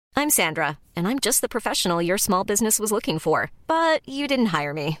I'm Sandra, and I'm just the professional your small business was looking for. But you didn't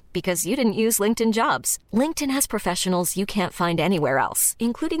hire me because you didn't use LinkedIn Jobs. LinkedIn has professionals you can't find anywhere else,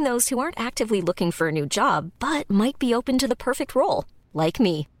 including those who aren't actively looking for a new job, but might be open to the perfect role, like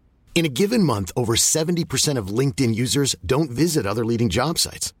me. In a given month, over 70% of LinkedIn users don't visit other leading job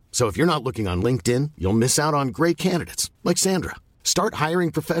sites. So if you're not looking on LinkedIn, you'll miss out on great candidates like Sandra. Start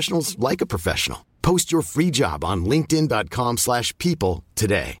hiring professionals like a professional. Post your free job on linkedin.com/people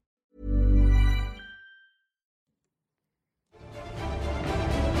today.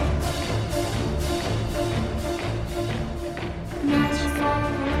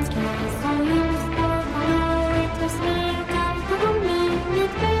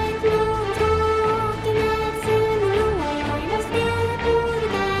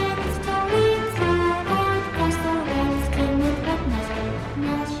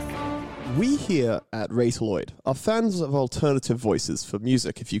 We here at Rataloid are fans of alternative voices for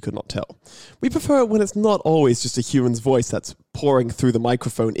music, if you could not tell. We prefer it when it's not always just a human's voice that's pouring through the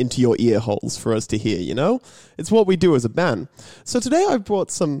microphone into your ear holes for us to hear, you know? It's what we do as a band. So today I've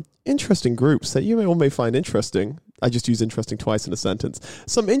brought some interesting groups that you may find interesting. I just use interesting twice in a sentence.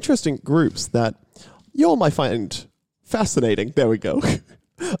 Some interesting groups that you all might find fascinating. There we go.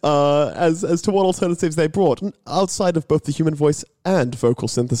 As to what alternatives they brought outside of both the human voice and vocal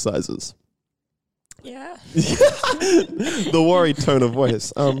synthesizers. Yeah. The worried tone of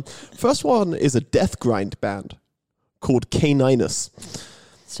voice. First one is a death grind band called Caninus.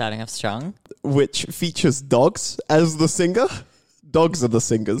 Starting off strong. Which features dogs as the singer. Dogs are the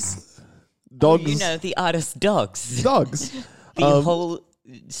singers. Dogs. You know, the artist dogs. Dogs. The whole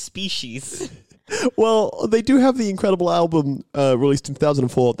species. Well, they do have the incredible album released in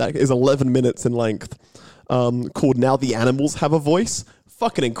 2004 that is 11 minutes in length called Now the Animals Have a Voice.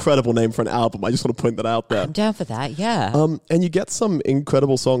 Fucking incredible name for an album. I just want to point that out there. I'm down for that, yeah. And you get some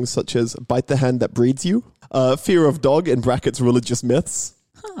incredible songs such as Bite the Hand That Breeds You, Fear of Dog, in brackets, Religious Myths,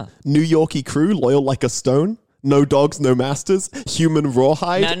 New Yorkie Crew, Loyal Like a Stone, No Dogs, No Masters, Human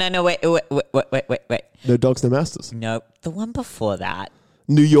Rawhide. No, wait. No Dogs, No Masters. Nope. The one before that.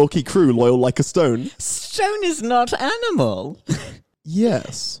 New Yorkie Crew, Loyal Like a Stone. Stone is not animal.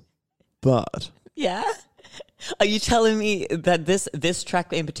 Yes, but... Yeah? Are you telling me that this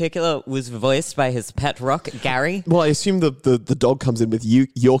track in particular was voiced by his pet rock, Gary? Well, I assume the dog comes in with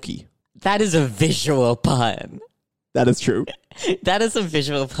Yorkie. That is a visual pun. That is true. That is a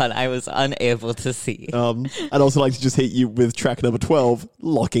visual pun I was unable to see. I'd also like to just hit you with track number 12,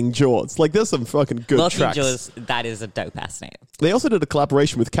 Locking Jaws. Like, there's some fucking good Locking tracks. Jaws, that is a dope-ass name. They also did a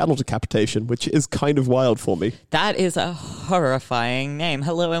collaboration with Cattle Decapitation, which is kind of wild for me. That is a horrifying name.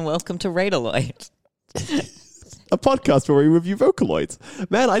 Hello and welcome to Rataloid. A podcast where we review Vocaloids.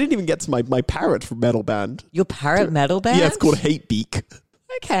 Man, I didn't even get to my parrot metal band. Your parrot metal band? Yeah, it's called Hatebeak.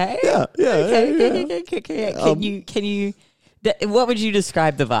 Okay. Yeah. Okay. Can you? What would you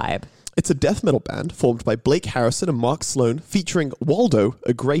describe the vibe? It's a death metal band formed by Blake Harrison and Mark Sloan, featuring Waldo,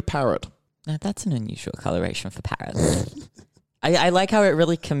 a grey parrot. Now that's an unusual coloration for parrots. I like how it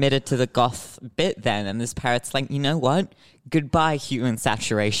really committed to the goth bit then, and this parrot's like, you know what? Goodbye, human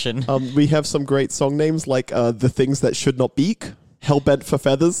saturation. We have some great song names like The Things That Should Not Beak, Hellbent for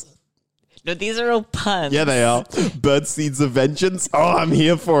Feathers. No, these are all puns. Yeah, they are. Bird Seeds of Vengeance. Oh, I'm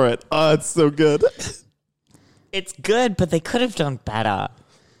here for it. Oh, it's so good. It's good, but they could have done better.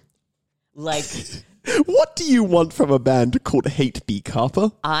 Like... What do you want from a band called Hatebeak,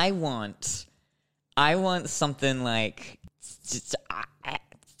 Harper? I want something like...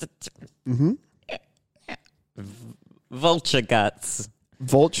 Vulture Guts.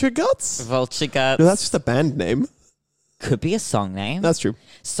 Vulture Guts? Vulture Guts. No, that's just a band name. Could be a song name. That's true.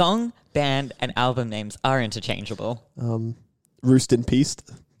 Song, band, and album names are interchangeable. Roost in Peace.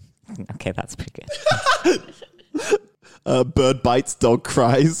 Okay, that's pretty good. Bird Bites, Dog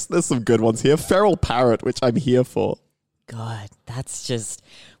Cries. There's some good ones here. Feral Parrot, which I'm here for. God, that's just...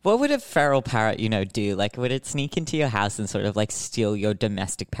 What would a feral parrot, do? Like, would it sneak into your house and sort of, like, steal your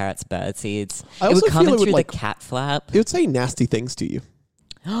domestic parrot's bird seeds? It would come in through the cat flap. It would say nasty things to you.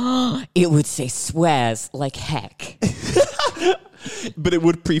 It would say swears like heck. But it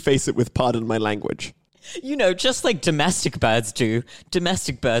would preface it with pardon my language. Just like domestic birds do.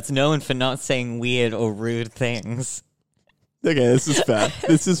 Domestic birds known for not saying weird or rude things. Okay, this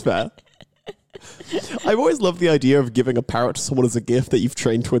is fair. I've always loved the idea of giving a parrot to someone as a gift that you've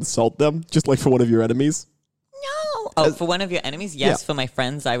trained to insult them, just like for one of your enemies. No. Oh, for one of your enemies? Yes, yeah. For my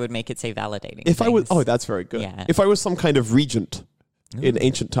friends, I would make it say validating things. That's very good. Yeah. If I was some kind of regent in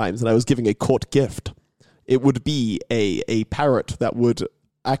ancient times and I was giving a court gift, it would be a parrot that would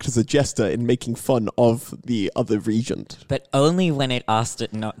act as a jester in making fun of the other regent. But only when it asked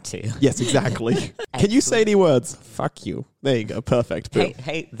it not to. Yes, exactly. Can you say any words? Fuck you. There you go. Perfect.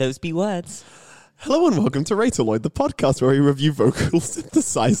 Hey, those be words. Hello and welcome to Rataloid, the podcast where we review vocal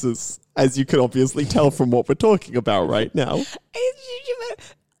synthesizers, as you can obviously tell from what we're talking about right now.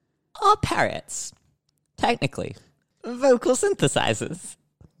 Are parrots, technically, vocal synthesizers?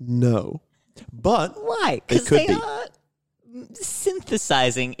 No. But why? Because they are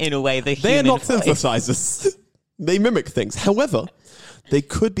synthesizing in a way the They are human not voice. synthesizers. They mimic things. However, they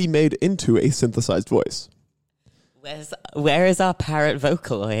could be made into a synthesized voice. Where is our parrot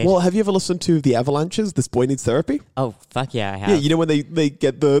Vocaloid? Well, have you ever listened to The Avalanches, This Boy Needs Therapy? Oh, fuck yeah, I have. Yeah, you know when they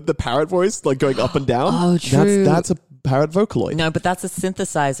get the parrot voice, like going up and down? Oh, true. That's a parrot Vocaloid. No, but that's a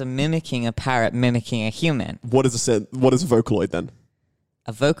synthesizer mimicking a parrot mimicking a human. What is a Vocaloid then?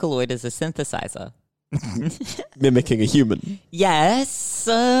 A Vocaloid is a synthesizer. Mimicking a human. Yes.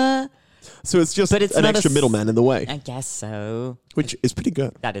 So it's just but it's an not extra middleman in the way. I guess so. Which is pretty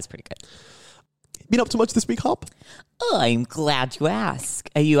good. That is pretty good. Been up to much this week, Hop? Oh, I'm glad you ask.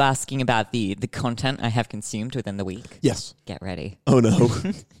 Are you asking about the content I have consumed within the week? Yes. Get ready. Oh, no.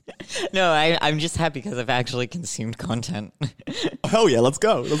 No, I'm just happy because I've actually consumed content. Hell yeah, let's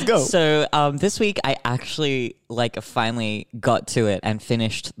go. Let's go. So this week I actually finally got to it and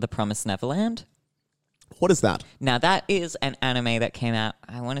finished The Promised Neverland. What is that? Now that is an anime that came out,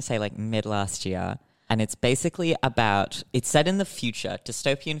 I want to say mid last year. And it's basically it's set in the future,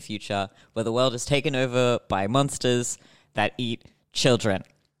 dystopian future, where the world is taken over by monsters that eat children.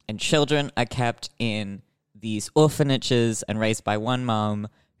 And children are kept in these orphanages and raised by one mom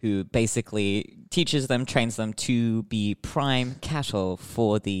who basically teaches them, trains them to be prime cattle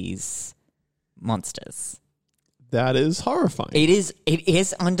for these monsters. That is horrifying. It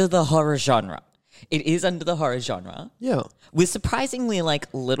is under the horror genre. It is under the horror genre. Yeah. With surprisingly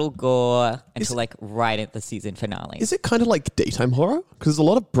little gore until right at the season finale. Is it kind of like daytime horror? Because there's a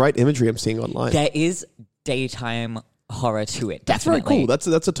lot of bright imagery I'm seeing online. There is daytime horror to it. That's definitely. very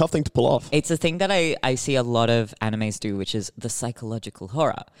cool. That's a tough thing to pull off. It's a thing that I see a lot of animes do, which is the psychological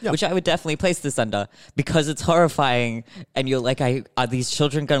horror, which I would definitely place this under because it's horrifying and you're like, are these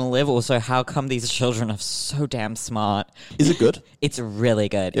children going to live? Also, how come these children are so damn smart? Is it good? It's really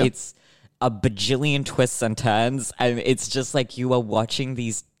good. Yeah. It's a bajillion twists and turns, and it's just you are watching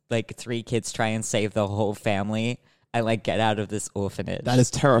these three kids try and save the whole family and get out of this orphanage. That is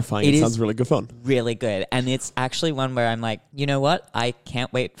terrifying. It sounds really good fun. Really good. And it's actually one where I'm you know what? I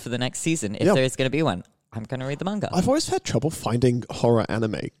can't wait for the next season. If there is going to be one, I'm going to read the manga. I've always had trouble finding horror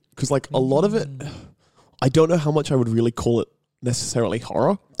anime because a lot of it, I don't know how much I would really call it necessarily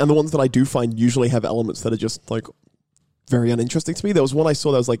horror. And the ones that I do find usually have elements that are just very uninteresting to me. There was one I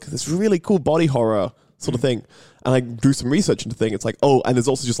saw that was this really cool body horror sort of thing. And I do some research into the thing. It's and there's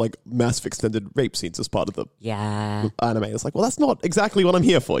also just massive extended rape scenes as part of the anime. It's well, that's not exactly what I'm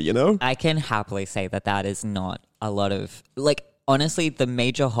here for, you know? I can happily say that is not a lot of, honestly, the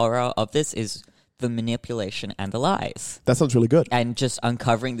major horror of this is the manipulation and the lies. That sounds really good. And just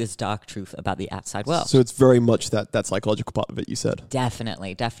uncovering this dark truth about the outside world. So it's very much that psychological part of it, you said.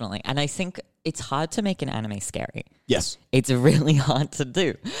 Definitely. And I think it's hard to make an anime scary. Yes. It's really hard to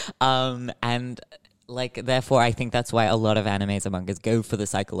do. And therefore, I think that's why a lot of animes and mangas go for the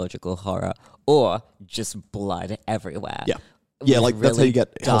psychological horror or just blood everywhere. Yeah. Yeah, really that's how you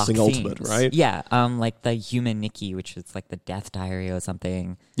get Hellsing themes. Ultimate, right? Yeah, the Human Nikki, which is the Death Diary or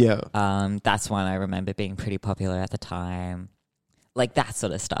something. Yeah. That's one I remember being pretty popular at the time. That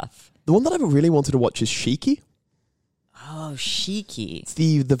sort of stuff. The one that I've really wanted to watch is Shiki. Oh, Shiki. It's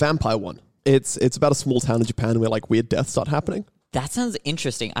the vampire one. It's about a small town in Japan where weird deaths start happening. That sounds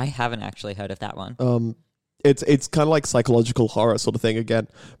interesting. I haven't actually heard of that one. It's kind of psychological horror sort of thing again,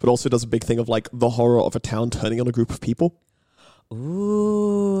 but also does a big thing of the horror of a town turning on a group of people.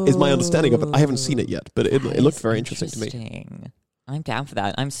 Ooh. Is my understanding of it. I haven't seen it yet, but it looked very interesting to me. I'm down for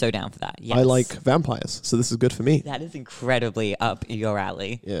that. I'm so down for that. Yes. I like vampires, so this is good for me. That is incredibly up your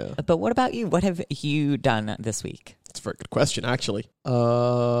alley. Yeah. But what about you? What have you done this week? It's a very good question, actually.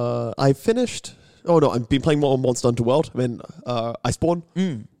 I finished... Oh, no, I've been playing more Monster Hunter World.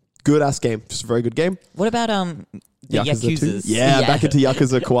 Iceborne. Good ass game. Just a very good game. What about the Yakuzas? Yeah, back into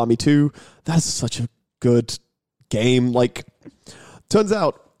Yakuza Kiwami 2. That's such a good game. Turns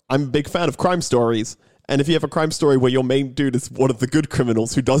out I'm a big fan of crime stories. And if you have a crime story where your main dude is one of the good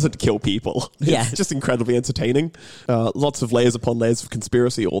criminals who doesn't kill people, it's just incredibly entertaining. Lots of layers upon layers of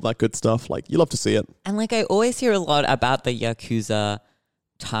conspiracy, all that good stuff. You love to see it. And I always hear a lot about the Yakuza,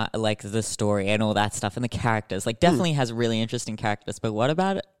 the story and all that stuff and the characters. Definitely has really interesting characters. But what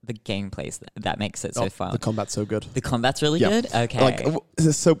about the gameplay that makes it so fun. The combat's so good. The combat's really Yeah. good? Okay.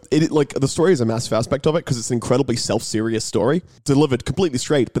 Like the story is a massive aspect of it because it's an incredibly self-serious story delivered completely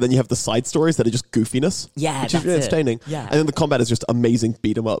straight, but then you have the side stories that are just goofiness. Yeah, which is that's really it. entertaining. Yeah. And then the combat is just amazing.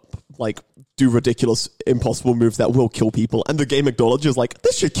 Beat 'em up, like do ridiculous, impossible moves that will kill people, and the game acknowledges like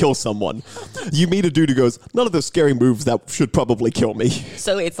this should kill someone. You meet a dude who goes, none of those scary moves that should probably kill me.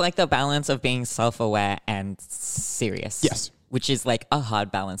 So it's like the balance of being self-aware and serious. Yes. Which is like a hard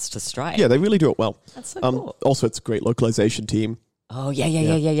balance to strike. Yeah, they really do it well. That's so cool. Also, it's a great localization team. Oh,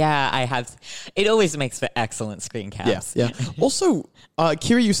 yeah. I have. It always makes for excellent screen caps. Yeah. Also,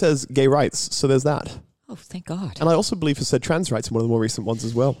 Kiryu says gay rights, so there's that. Oh, thank God. And I also believe he said trans rights in one of the more recent ones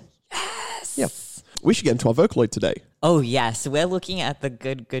as well. Yes. Yeah. We should get into our Vocaloid today. Oh, yes. We're looking at the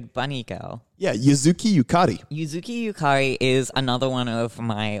good bunny girl. Yeah, Yuzuki Yukari. Yuzuki Yukari is another one of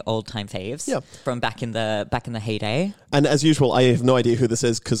my old-time faves. Yeah. From back in the heyday. And as usual, I have no idea who this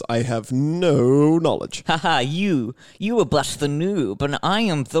is because I have no knowledge. Haha, you were but the noob, and I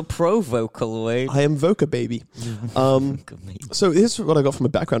am the pro Vocaloid. I am Voca, baby. So here's what I got from my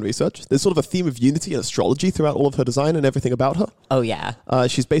background research. There's sort of a theme of unity and astrology throughout all of her design and everything about her. Oh, yeah.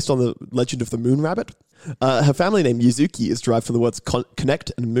 She's based on the legend of the moon rabbit. Her family name Yuzuki is derived from the words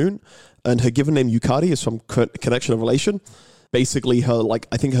connect and moon, and her given name Yukari is from connection of relation. Basically,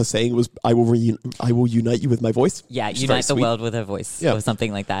 I think her saying was, I will unite you with my voice." Yeah, which is unite the very sweet. world with her voice, Yeah. or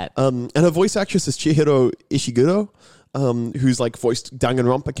something like that. And her voice actress is Chihiro Ishiguro, who's like voiced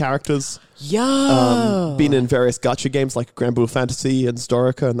Danganronpa characters. Been in various gacha games like Grand Blue Fantasy and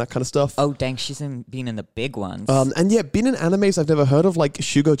Storica and that kind of stuff. Oh, dang, she's been in the big ones. And yeah, been in animes I've never heard of, like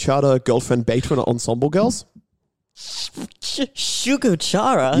Shugo Chara, Girlfriend Beta, and Ensemble Girls. Shugo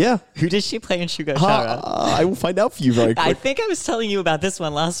Chara? Yeah. Who does she play in Shugo Chara? I will find out for you very I quick. think I was telling you about this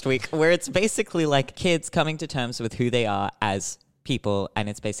one last week, where it's basically like kids coming to terms with who they are as people, and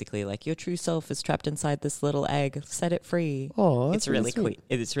it's basically like your true self is trapped inside this little egg. Set it free. Oh, it's that's really really sweet.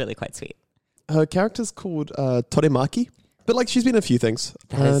 sweet. It's really quite sweet. Her character's called Toremaki, but like she's been in a few things.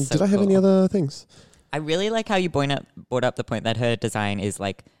 That is so did I have any cool. other things? I really like how you brought up the point that her design is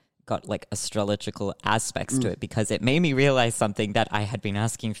like got like astrological aspects to it, because it made me realize something that I had been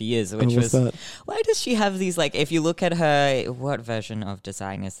asking for years, which what's was that? why does she have these, like, if you look at her, what version of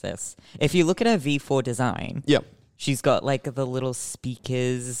design is this? If you look at her V4 design, Yeah. she's got like the little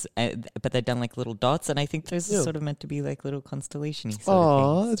speakers, but they're done like little dots, and I think those are sort of meant to be like little constellation-y sort of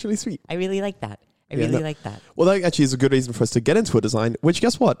Oh, things. that's really sweet. I really like that. I Yeah, really no. like that. Well, that actually is a good reason for us to get into a design, which,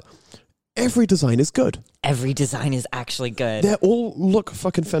 guess what? Every design is good. Every design is actually good. They all look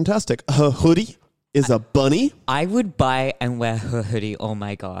fucking fantastic. Her hoodie is a bunny. I would buy and wear her hoodie. Oh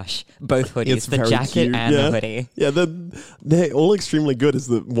my gosh. Both hoodies, It's the very jacket cute, and yeah. the hoodie. Yeah, they're all extremely good is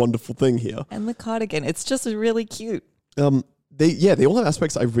the wonderful thing here. And the cardigan. It's just really cute. They all have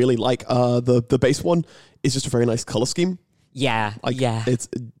aspects I really like. The base one is just a very nice color scheme. Yeah. Yeah. It's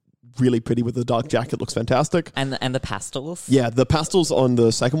really pretty with the dark jacket. Looks fantastic. And the pastels. Yeah, the pastels on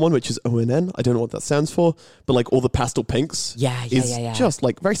the second one, which is ONN, I don't know what that stands for, but like all the pastel pinks. Yeah. is just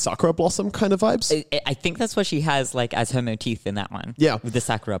like very Sakura Blossom kind of vibes. I think that's what she has like as her motif in that one. Yeah. With the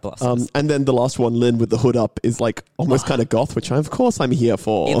Sakura blossoms. And then the last one, Lynn with the hood up, is like almost kind of goth, which of course I'm here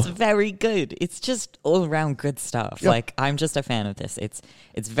for. It's very good. It's just all around good stuff. Yeah. Like, I'm just a fan of this. It's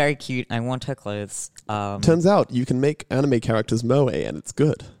very cute. I want her clothes. Turns out you can make anime characters moe, and it's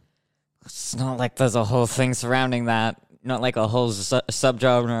good. It's not like there's a whole thing surrounding that. Not like a whole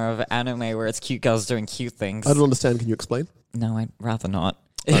subgenre of anime where it's cute girls doing cute things. I don't understand. Can you explain? No, I'd rather not.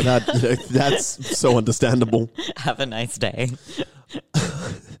 That's so understandable. Have a nice day.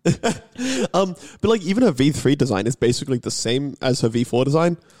 But like even her V3 design is basically the same as her V4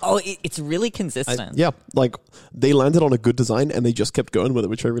 design. Oh, it's really consistent. Yeah, like they landed on a good design and they just kept going with it,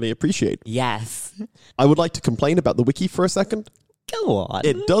 which I really appreciate. Yes. I would like to complain about the wiki for a second. Go on.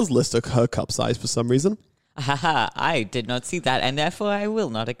 It does list her cup size for some reason. Haha, I did not see that, and therefore I will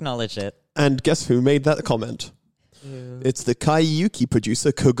not acknowledge it. And guess who made that comment? It's the Kaiyuki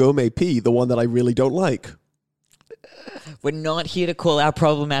producer Kogome P, the one that I really don't like. We're not here to call out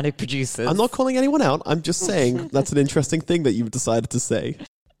problematic producers. I'm not calling anyone out. I'm just saying that's an interesting thing that you've decided to say.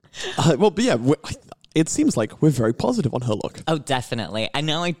 But yeah, it seems like we're very positive on her look. Oh, definitely. I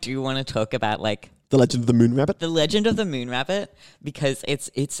know I do want to talk about like The Legend of the Moon Rabbit. The Legend of the Moon Rabbit, because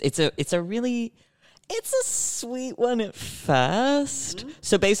it's a sweet one at first. Mm-hmm.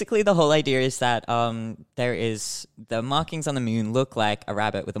 So basically the whole idea is that there is the markings on the moon look like a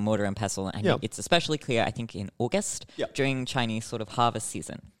rabbit with a mortar and pestle, and Yeah. it's especially clear, I think, in August during Chinese sort of harvest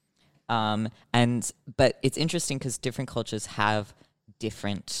season. But it's interesting because different cultures have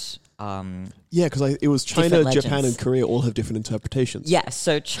different Yeah, because it was China, Different Japan, legends. and Korea all have different interpretations. Yeah,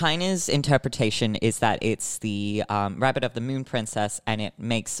 so China's interpretation is that it's the rabbit of the moon princess, and it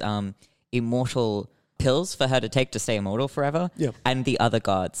makes immortal pills for her to take to stay immortal forever. Yeah. And the other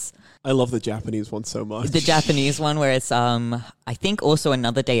gods. I love the Japanese one so much. The Japanese one, where it's I think also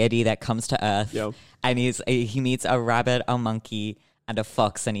another deity that comes to Earth, Yeah. and he meets a rabbit, a monkey, and a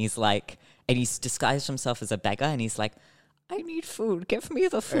fox, and he's disguised himself as a beggar, and he's like, I need food. Give me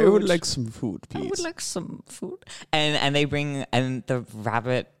the food. I would like some food, I please. would like some food. And they bring, and the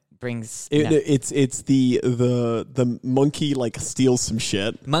rabbit brings. It's the monkey like steals some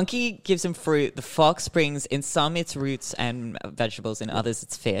shit. Monkey gives him fruit. The fox brings, in some it's roots and vegetables, in others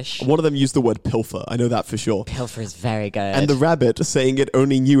it's fish. One of them used the word pilfer. I know that for sure. Pilfer is very good. And the rabbit, saying it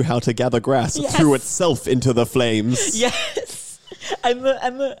only knew how to gather grass, Yes. threw itself into the flames. Yes. And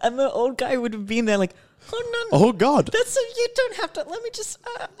the old guy would have been there like, oh no, Oh God! that's you don't have to. Let me just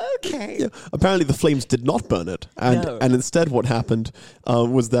okay. Yeah. Apparently, the flames did not burn it, and No. and instead, what happened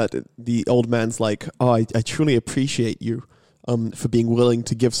was that the old man's like, "Oh, I truly appreciate you for being willing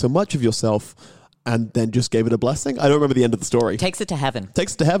to give so much of yourself," and then just gave it a blessing. I don't remember the end of the story. Takes it to heaven.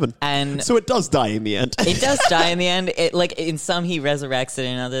 Takes it to heaven, And so it does die in the end. it does die in the end. It like in some he resurrects it,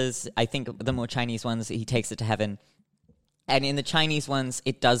 in others, I think the more Chinese ones, he takes it to heaven. And in the Chinese ones,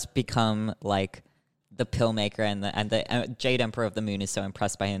 it does become like the pill maker, and the Jade Emperor of the Moon is so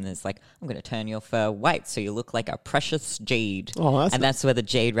impressed by him that it's like, I'm going to turn your fur white so you look like a precious jade. Oh, that's and that's where the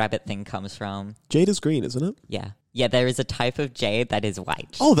jade rabbit thing comes from. Jade is green, isn't it? Yeah. Yeah, there is a type of jade that is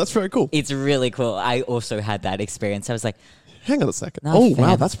white. Oh, that's very cool. It's really cool. I also had that experience. I was like, Hang on a second. Not Oh, wow,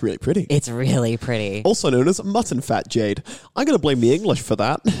 fan. that's really pretty. it's really pretty. Also known as mutton fat jade. I'm going to blame the English for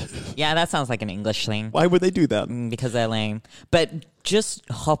that. Yeah, that sounds like an English thing. Why would they do that? Because they're lame. But just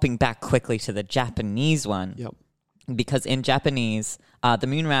hopping back quickly to the Japanese one, Yep. because in Japanese, the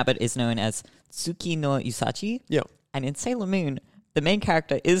moon rabbit is known as Tsuki no Usagi. Yeah. And in Sailor Moon, the main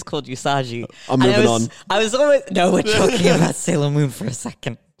character is called Usagi. I'm And moving on. I was always... No, we're talking about Sailor Moon for a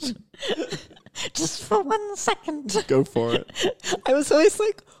second. Just for 1 second. Go for it. I was always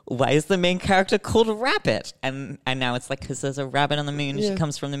like, why is the main character called Rabbit? And now it's like, because there's a rabbit on the moon. Yeah. She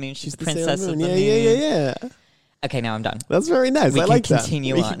comes from the moon. She's the Sailor princess of Moon. the moon. Yeah. Okay, now I'm done. That's very nice. We I can like that.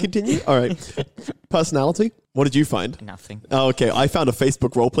 continue We on. can continue? All right. Personality? What did you find? Nothing. Oh, okay. I found a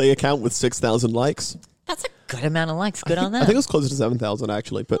Facebook roleplay account with 6,000 likes. That's a good amount of likes. Good on that. I think it was closer to 7,000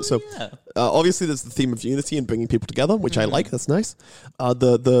 actually. But yeah. obviously there's the theme of unity and bringing people together, which I like. That's nice.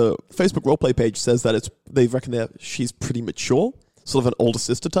 The Facebook roleplay page says that they reckon that she's pretty mature, sort of an older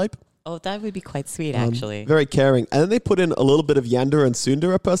sister type. Oh, that would be quite sweet, actually. Very caring. And then they put in a little bit of Yandere and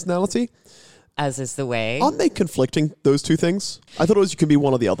Tsundere personality. As is the way. Aren't they conflicting, those two things? I thought it was you can be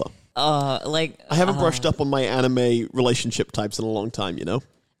one or the other. I haven't brushed up on my anime relationship types in a long time, you know?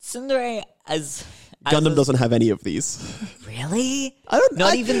 Tsundere as Gundam a- doesn't have any of these. Really? I don't-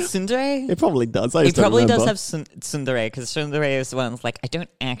 Not I- even Tsundere? It probably does. I It just don't probably does remember. have Tsundere, because Tsundere is the one that's like, I don't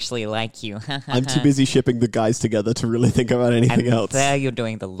actually like you. I'm too busy shipping the guys together to really think about anything and else. there you're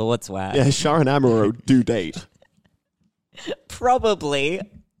doing the Lord's work. Yeah, Char and Amuro do date. Probably.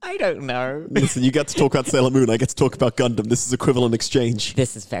 I don't know. Listen, you get to talk about Sailor Moon. I get to talk about Gundam. This is equivalent exchange.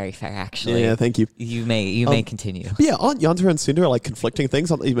 This is very fair, actually. Yeah, thank you. You may continue. But yeah, aren't Yandere and Tsundere like conflicting things?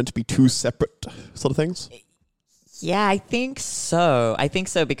 Aren't they meant to be two separate sort of things? Yeah, I think so.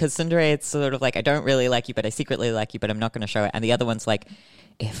 Because Tsundere, it's sort of like, I don't really like you, but I secretly like you, but I'm not going to show it. And the other one's like,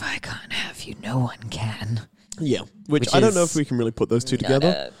 if I can't have you, no one can. Yeah, which Which I don't know is if we can really put those two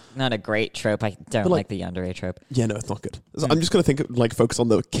together. Not a great trope. I don't But, like the Yandere trope. Yeah, no, it's not good. So I'm just going to focus on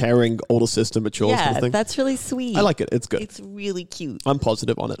the caring, older sister, mature sort Yeah, of thing. that's really sweet. I like it. It's good. It's really cute. I'm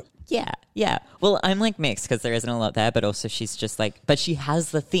positive on it. Yeah. Well, I'm like mixed because there isn't a lot there, but also she's just like, but she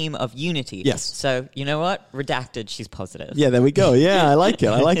has the theme of unity. Yes. So, you know what? Redacted, she's positive. Yeah, there we go. Yeah, I like it.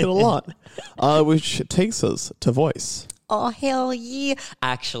 I like it a lot. Which takes us to voice. Oh, hell yeah.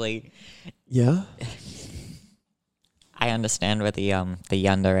 Actually, Yeah. I understand where the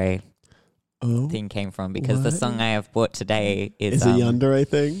Yandere Oh, thing came from because the What? song I have brought today is is a Yandere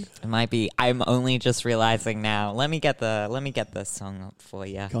thing? it might be. I'm only just realizing now. Let me get the song up for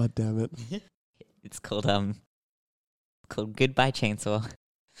you. God damn it. It's called Goodbye Chainsaw.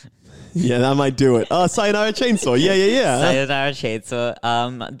 Yeah, that might do it. Sayonara Chainsaw. Yeah. Sayonara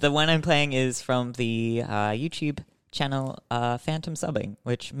Chainsaw. The one I'm playing is from the YouTube channel Phantom Subbing,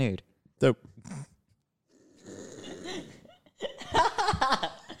 which mood. Dope.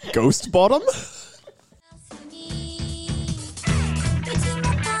 Ghost Bottom? いつも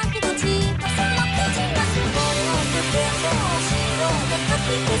時々小さな口がすごいくてどうしようとかき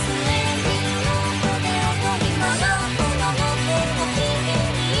消すねみんなとで踊りまがこの手の君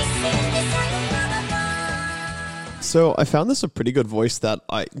に一斉 So I found this a pretty good voice that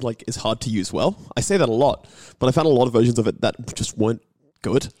I like is hard to use well. I say that a lot, but I found a lot of versions of it that just weren't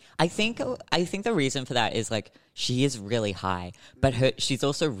good. I think the reason for that is like she is really high, but she's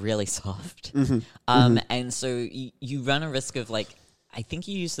also really soft. And so you run a risk of like, I think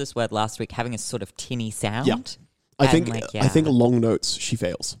you used this word last week, having a sort of tinny sound. Yeah. I And, think long notes she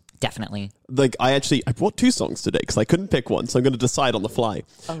fails. Definitely. Like I brought 2 songs today because I couldn't pick one, so I'm going to decide on the fly.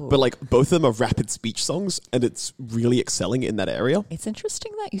 But like both of them are rapid speech songs, and it's really excelling in that area. It's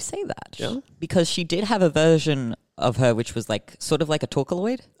interesting that you say that. Yeah. Because she did have a version of her which was like sort of like a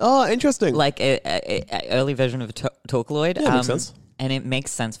Talkaloid, Oh, interesting. like a early version of a Talkaloid. Yeah, makes sense. And it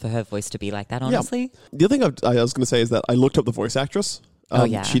makes sense for her voice to be like that, honestly. The other thing I was going to say is that I looked up the voice actress.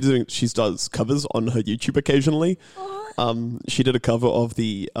 Yeah. She does covers on her YouTube occasionally. She did a cover of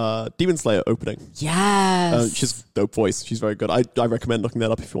the Demon Slayer opening. Yes. She's dope voice. She's very good. I recommend looking that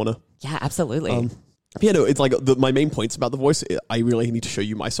up if you want to. Yeah, absolutely. Yeah, no, it's like my main points about the voice. I really need to show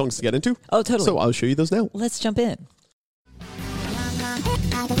you my songs to get into. Oh, totally. So I'll show you those now. Let's jump in.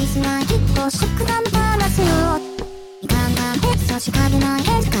 アドリスは結構食感バランスをいかんが差し掛けない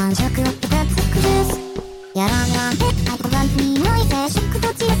感触を立つクルースやらないアイコバンにノイゼ食と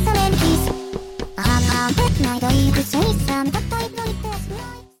小さめにキスあははないといくせにさめたたいのにペースない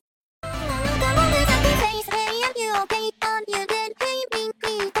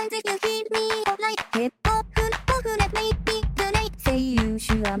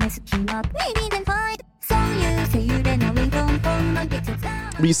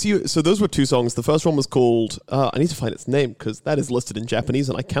But you see, so those were 2 songs. The first one was called, I need to find its name because that is listed in Japanese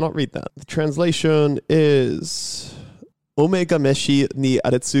and I cannot read that. The translation is Omega Meshi ni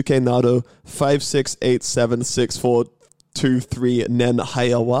Aretsuke Nado 56876423 Nen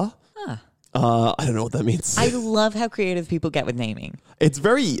Hayawa. I don't know what that means. I love how creative people get with naming. It's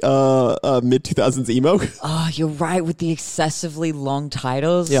very mid-2000s emo. Oh, you're right with the excessively long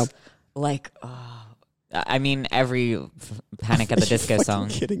titles. Yeah. Like, I mean, every Panic at the Disco Are you song.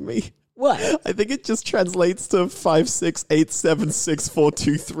 fucking kidding me? What? I think it just translates to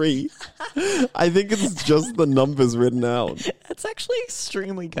 56876423. I think it's just the numbers written out. That's actually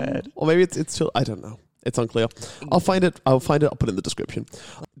extremely good. Or maybe it's still, I don't know. It's unclear. I'll find it. I'll put it in the description.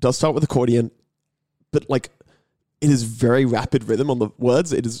 It does start with accordion, but like it is very rapid rhythm on the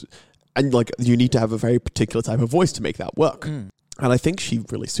words. It is, and like you need to have a very particular type of voice to make that work. And I think she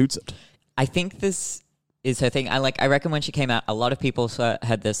really suits it. I think this is her thing. I reckon when she came out, a lot of people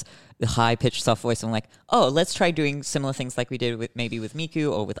had this high pitched soft voice and like, oh, let's try doing similar things like we did with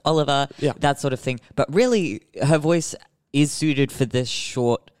Miku or with Oliver, that sort of thing. But really, her voice is suited for this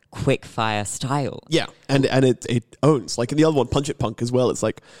short, quick fire style. Yeah, and it owns, like in the other one, Punch It Punk as well. It's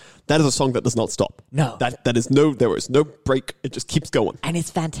like that is a song that does not stop. No, there is no break. It just keeps going, and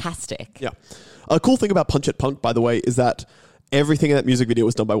it's fantastic. Yeah, a cool thing about Punch It Punk, by the way, is that everything in that music video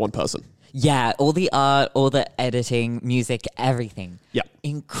was done by one person. Yeah, all the art, all the editing, music, everything. Yeah.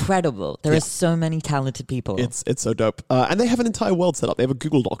 Incredible. There are so many talented people. It's so dope. And they have an entire world set up. They have a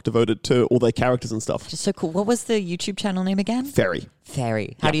Google Doc devoted to all their characters and stuff. Just so cool. What was the YouTube channel name again? Fairy.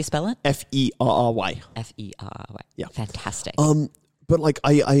 How do you spell it? Ferry. Ferry. Yeah. Fantastic. But like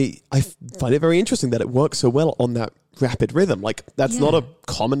I find it very interesting that it works so well on that rapid rhythm. Like that's not a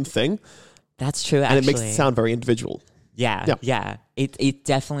common thing. That's true, And actually. it makes it sound very individual. Yeah. It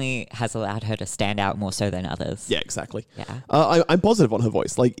definitely has allowed her to stand out more so than others. Yeah, exactly. Yeah. I'm positive on her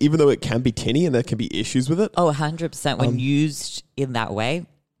voice. Like, even though it can be tinny and there can be issues with it. Oh, 100%. When used in that way,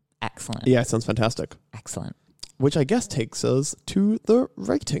 excellent. Yeah, it sounds fantastic. Excellent. Which I guess takes us to the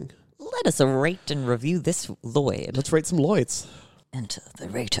rating. Let us rate and review this Lloyd. Let's rate some Lloyds. Enter the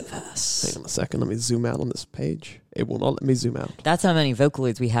Rateverse. Hang on a second. Let me zoom out on this page. It will not let me zoom out. That's how many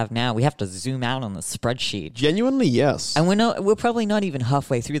Vocaloids we have now. We have to zoom out on the spreadsheet. Genuinely, yes. And we're probably not even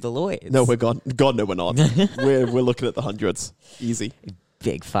halfway through the Lloyds. No, we're gone. God, no, we're not. we're looking at the hundreds. Easy.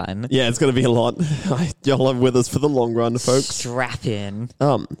 Big fun. Yeah, it's going to be a lot. Y'all are with us for the long run, folks. Strap in.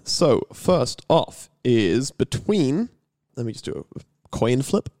 So first off is between, let me just do a coin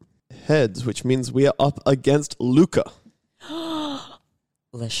flip, heads, which means we are up against Luca.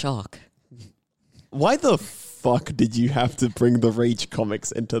 Le Shock. Why the fuck did you have to bring the Rage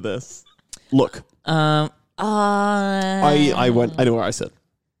comics into this? Look. I know where I said.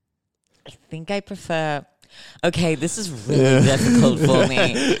 I think I prefer... Okay, this is really difficult for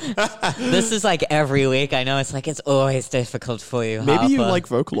me. This is like every week. I know it's always difficult for you, Maybe Harper. you like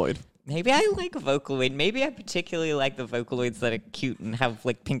Vocaloid. Maybe I like Vocaloid. Maybe I particularly like the Vocaloids that are cute and have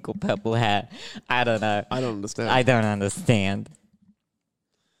like pink or purple hair. I don't know. I don't understand. I don't understand.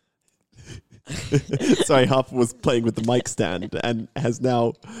 Sorry, Harper was playing with the mic stand and has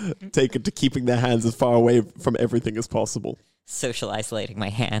now taken to keeping their hands as far away from everything as possible. Social isolating my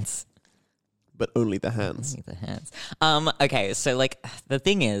hands. But only the hands. Only the hands. Okay, so like the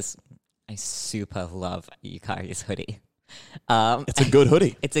thing is, I super love Yukari's hoodie. It's a good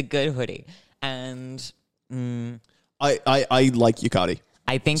hoodie. It's a good hoodie. And I like Yukari.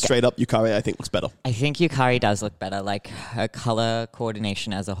 I think Straight up, Yukari I think looks better. I think Yukari does look better. Like her color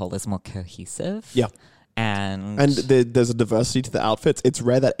coordination as a whole is more cohesive. Yeah. And there's a diversity to the outfits. It's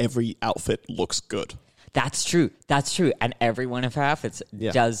rare that every outfit looks good. that's true. That's true. And every one of her outfits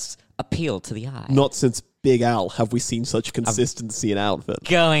Yeah. does appeal to the eye. Not since Big Al have we seen such consistency in outfit.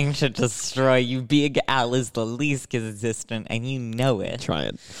 Going to destroy you. Big Al is the least consistent, and you know it. Try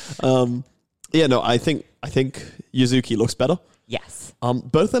it. Yeah, no, I think Yuzuki looks better. Yes.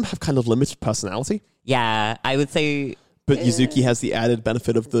 Both of them have kind of limited personality, Yeah, I would say but Yuzuki has the added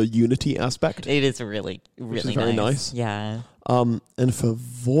benefit of the unity aspect. it is really, really is very nice. Yeah. And for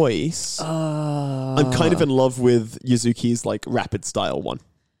voice, I'm kind of in love with Yuzuki's like rapid style one.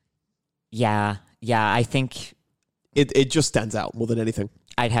 Yeah. Yeah, I think It just stands out more than anything.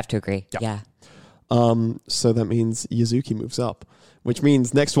 I'd have to agree. Yeah. So that means Yuzuki moves up, which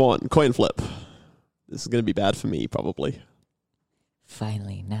means next one, coin flip. This is going to be bad for me, probably.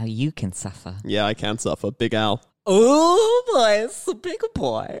 Finally, now you can suffer. Yeah, I can suffer. Big Al. Oh boy, it's the big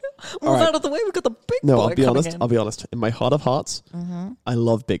boy. Move right. out of the way. We got the big No, boy. I'll be coming honest. in. I'll be honest. In my heart of hearts, I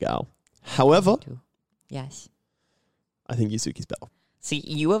love Big Al. However, Yes. I think Yuzuki's better. See,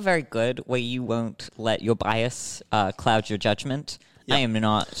 you are very good where you won't let your bias cloud your judgment. Yeah. I am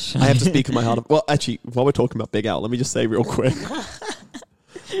not. I have to speak in my heart of... Well, actually, while we're talking about Big Al, let me just say real quick.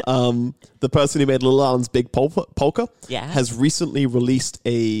 The person who made Lil Allen's Big Polka Yeah. has recently released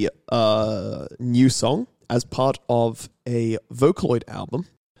a new song as part of a Vocaloid album.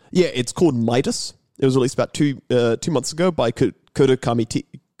 Yeah, it's called Midas. It was released about 2 months ago by Kodakami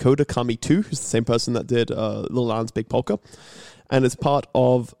 2, who's the same person that did Lil Allen's Big Polka. And it's part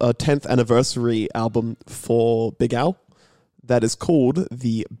of a 10th anniversary album for Big Al that is called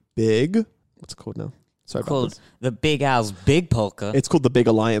the Big... What's it called now? Sorry about Called this. the Big Al's Big Polka. It's called the Big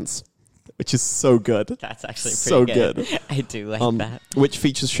Alliance, which is so good. That's actually so pretty good. I do like that. Which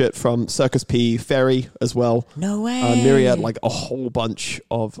features shit from Circus P, Ferry as well. No way. Myriad, like a whole bunch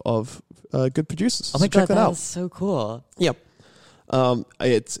of good producers. Oh my So check god, that out. is so cool. Yeah.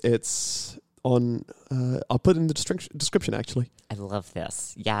 It's on. I'll put it in the description actually. I love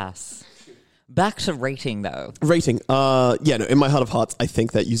this. Yes. Back to rating though. Rating. Yeah, no. In my heart of hearts, I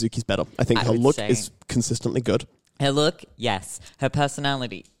think that Yuzuki's better. I think I her would look say- is consistently good. Her look, yes. Her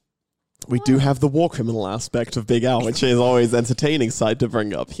personality. We do have the war criminal aspect of Big Al, which is always entertaining side to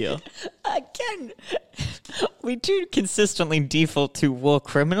bring up here. Again, we do consistently default to war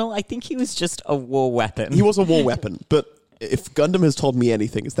criminal. I think he was just a war weapon. He was a war weapon, but if Gundam has told me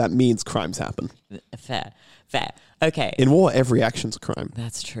anything, is that means crimes happen. Fair. Okay. In war, every action's a crime.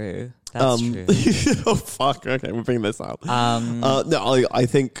 That's true. That's true. Oh, fuck. Okay, we're bringing this out. No, I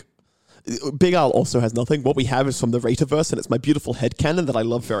think Big Al also has nothing. What we have is from the Rataverse, and it's my beautiful headcanon that I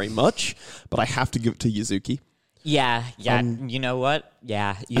love very much, but I have to give it to Yuzuki. Yeah. You know what?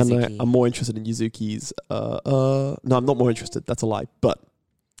 Yeah, And Yuzuki. I'm more interested in Yuzuki's... no, I'm not more interested. That's a lie. But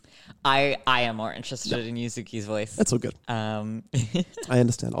I am more interested in Yuzuki's voice. that's all good. I I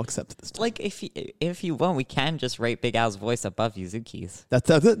understand. I'll accept this time. like if you want, we can just rate Big Al's voice above Yuzuki's.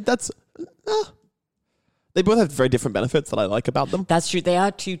 That's they both have very different benefits that I like about them. That's true. They are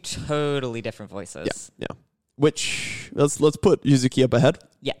two totally different voices. Yeah. Which let's put Yuzuki up ahead.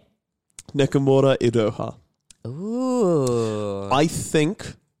 Yeah. Nakamura Iroha. Ooh. I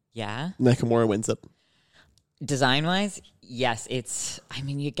think Yeah. Nakamura wins it. Design wise, yes,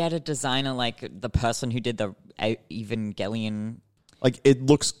 you get a designer like the person who did the Evangelion. Like, it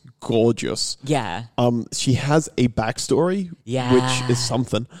looks gorgeous. Yeah. She has a backstory, Yeah. which is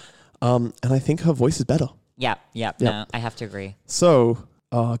something. And I think her voice is better. Yeah. No, I have to agree. So,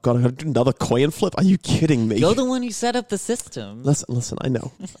 God, I gotta do another coin flip? Are you kidding me? You're the one who set up the system. Listen, I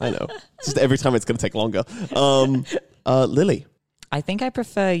know. Just every time it's gonna take longer. Lily. I think I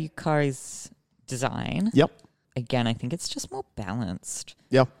prefer Yukari's design. Yep. Again, I think it's just more balanced.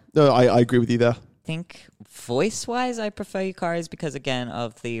 Yeah. No, I agree with you there. I think voice-wise, I prefer Yukari's because, again,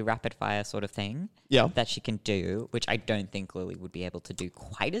 of the rapid-fire sort of thing Yeah. that she can do, which I don't think Lily would be able to do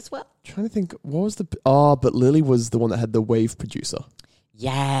quite as well. Trying to think, what was the... but Lily was the one that had the wave producer,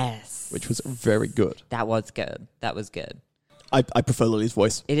 Yes. which was very good. That was good. I prefer Lily's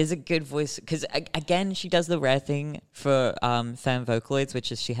voice. It is a good voice because, again, she does the rare thing for fan Vocaloids,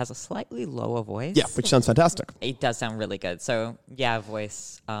 which is she has a slightly lower voice. Yeah, which sounds fantastic. It does sound really good. So, yeah,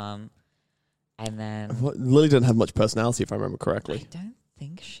 voice. And then Lily didn't have much personality, if I remember correctly. I don't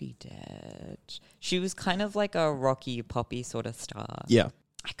think she did. She was kind of like a rocky, poppy sort of star. Yeah.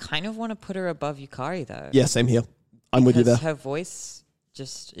 I kind of want to put her above Yukari though. Yeah, same here. I'm with you there. Because her voice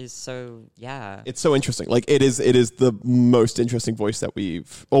just is so, yeah. It's so interesting. Like it is the most interesting voice that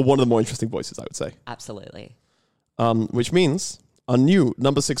or one of the more interesting voices, I would say. Absolutely. Which means our new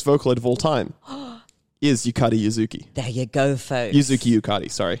number 6 Vocaloid of all time is Yukari Yuzuki. There you go, folks. Yuzuki Yukari,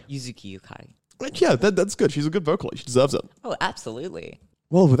 sorry. Yuzuki Yukari. Yeah, that's good. She's a good Vocaloid. She deserves it. Oh, absolutely.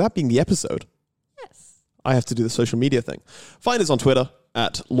 Well, with that being the episode, Yes. I have to do the social media thing. Find us on Twitter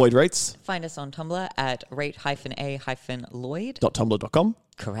at LloydRates. Find us on Tumblr at rate-a-lloyd. .tumblr.com.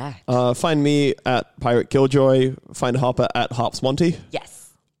 Correct. Find me at Pirate Killjoy. Find Harper at Harps Monty.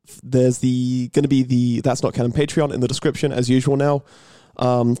 Yes. There's going to be the That's Not Canon Patreon in the description as usual now.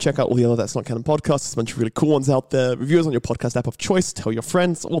 Check out all the other That's Not Canon podcasts. There's a bunch of really cool ones out there. Reviews on your podcast app of choice. Tell your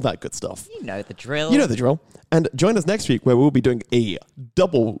friends. All that good stuff. You know the drill. You know the drill. And join us next week where we'll be doing a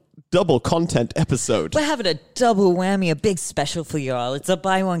double content episode. We're having a double whammy, a big special for y'all. It's a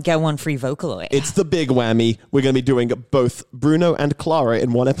buy one, get one free Vocaloid. It's the big whammy. We're going to be doing both Bruno and Clara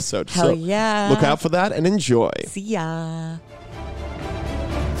in one episode. Hell so yeah. Look out for that and enjoy. See ya.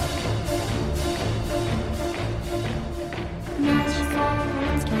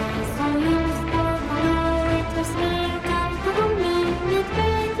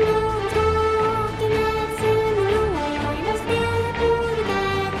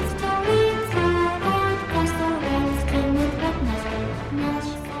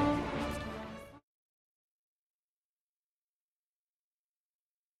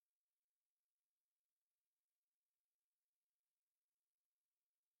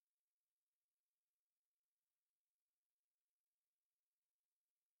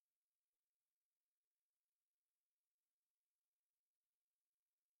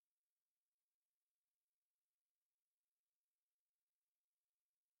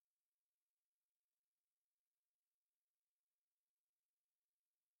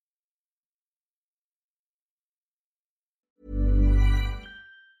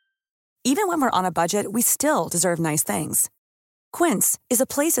 Even when we're on a budget, we still deserve nice things. Quince is a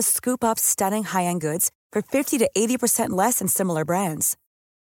place to scoop up stunning high-end goods for 50 to 80% less than similar brands.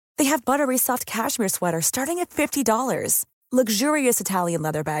 They have buttery soft cashmere sweaters starting at $50, luxurious Italian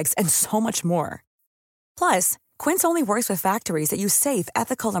leather bags, and so much more. Plus, Quince only works with factories that use safe,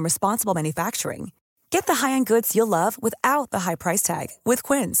 ethical, and responsible manufacturing. Get the high-end goods you'll love without the high price tag with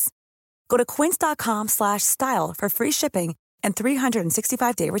Quince. Go to quince.com/style for free shipping and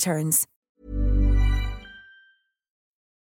 365-day returns.